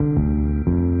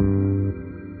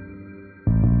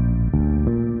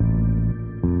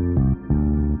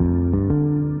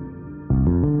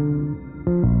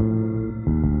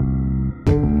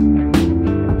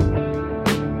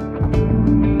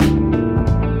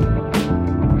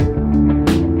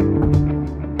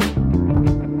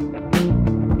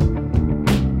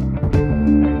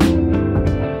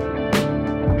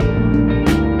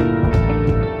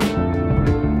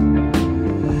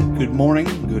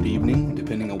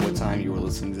what time you are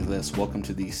listening to this. Welcome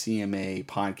to the CMA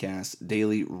Podcast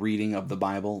Daily Reading of the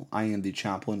Bible. I am the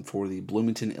chaplain for the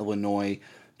Bloomington, Illinois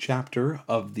chapter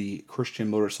of the Christian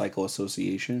Motorcycle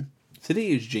Association. Today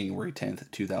is January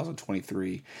 10th,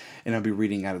 2023, and I'll be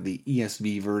reading out of the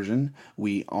ESV version.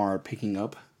 We are picking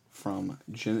up from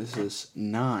Genesis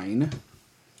 9.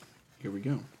 Here we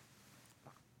go.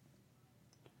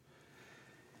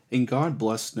 And God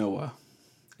blessed Noah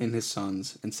and his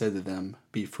sons, and said to them,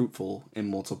 Be fruitful and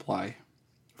multiply,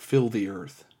 fill the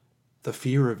earth. The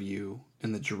fear of you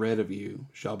and the dread of you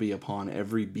shall be upon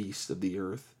every beast of the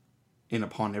earth, and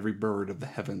upon every bird of the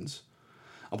heavens,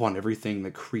 upon everything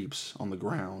that creeps on the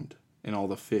ground, and all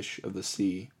the fish of the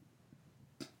sea.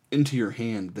 Into your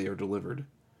hand they are delivered.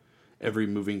 Every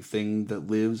moving thing that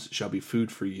lives shall be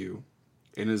food for you,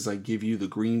 and as I give you the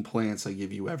green plants, I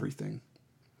give you everything.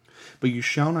 But you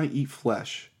shall not eat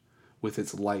flesh with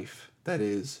its life, that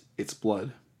is, its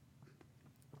blood.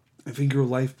 If in your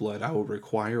lifeblood I will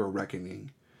require a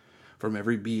reckoning. From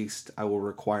every beast I will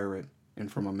require it,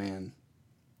 and from a man.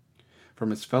 From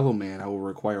his fellow man I will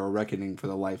require a reckoning for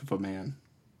the life of a man.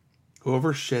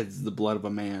 Whoever sheds the blood of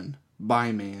a man,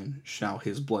 by man shall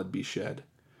his blood be shed.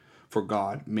 For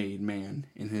God made man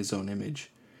in his own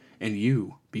image. And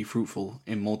you, be fruitful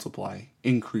and multiply,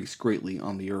 increase greatly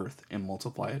on the earth and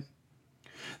multiply it.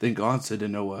 Then God said to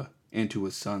Noah, and to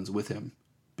his sons with him,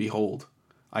 Behold,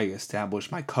 I establish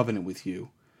my covenant with you,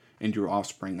 and your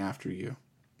offspring after you,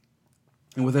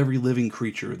 and with every living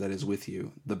creature that is with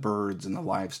you, the birds and the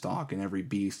livestock, and every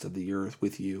beast of the earth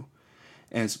with you,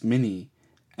 as many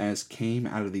as came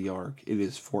out of the ark. It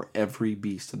is for every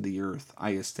beast of the earth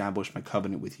I establish my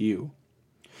covenant with you,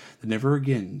 that never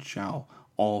again shall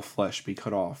all flesh be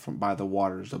cut off by the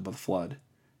waters of the flood,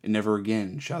 and never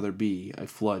again shall there be a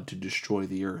flood to destroy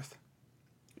the earth.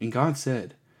 And God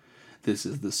said, This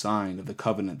is the sign of the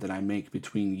covenant that I make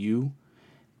between me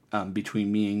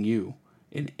and you,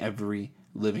 and every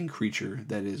living creature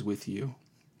that is with you.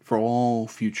 For all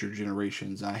future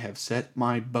generations I have set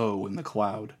my bow in the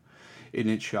cloud, and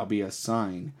it shall be a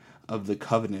sign of the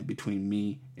covenant between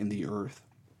me and the earth.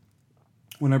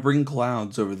 When I bring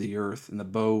clouds over the earth, and the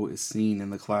bow is seen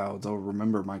in the clouds, I will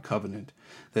remember my covenant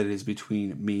that is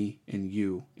between me and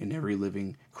you, and every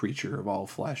living creature of all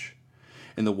flesh.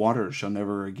 And the waters shall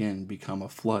never again become a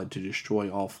flood to destroy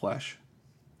all flesh.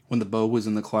 When the bow is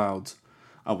in the clouds,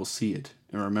 I will see it,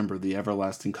 and remember the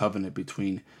everlasting covenant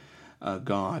between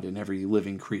God and every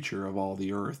living creature of all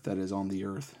the earth that is on the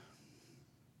earth.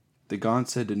 Then God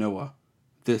said to Noah,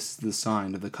 This is the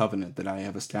sign of the covenant that I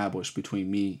have established between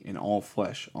me and all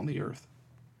flesh on the earth.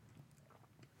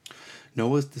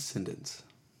 Noah's descendants.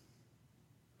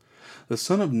 The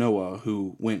son of Noah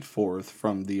who went forth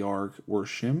from the ark were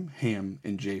Shem, Ham,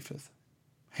 and Japheth.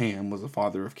 Ham was the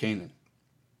father of Canaan.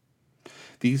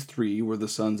 These three were the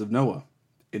sons of Noah,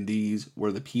 and these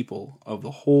were the people of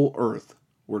the whole earth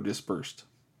were dispersed.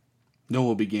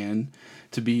 Noah began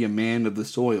to be a man of the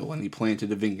soil, and he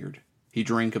planted a vineyard. He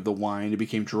drank of the wine and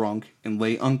became drunk, and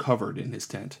lay uncovered in his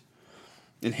tent.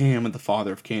 And Ham, the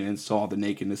father of Canaan, saw the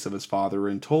nakedness of his father,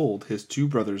 and told his two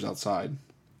brothers outside.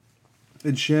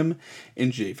 Then Shem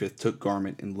and Japheth took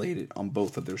garment and laid it on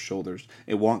both of their shoulders,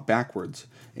 and walked backwards,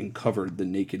 and covered the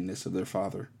nakedness of their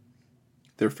father.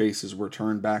 Their faces were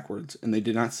turned backwards, and they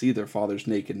did not see their father's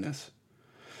nakedness.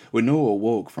 When Noah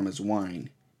awoke from his wine,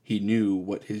 he knew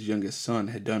what his youngest son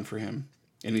had done for him.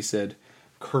 And he said,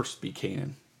 Cursed be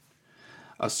Canaan.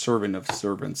 A servant of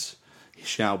servants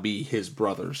shall be his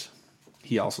brothers.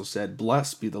 He also said,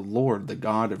 Blessed be the Lord, the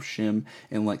God of Shem,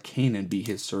 and let Canaan be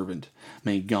his servant.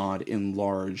 May God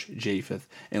enlarge Japheth,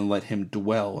 and let him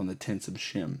dwell in the tents of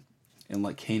Shem, and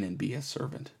let Canaan be his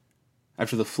servant.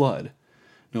 After the flood,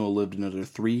 Noah lived another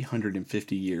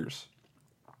 350 years.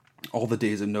 All the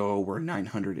days of Noah were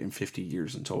 950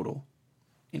 years in total,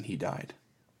 and he died.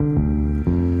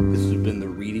 This has been the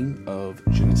reading of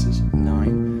Genesis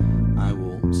 9. I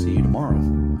will see you tomorrow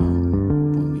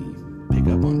when we pick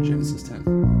up on Genesis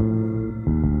 10.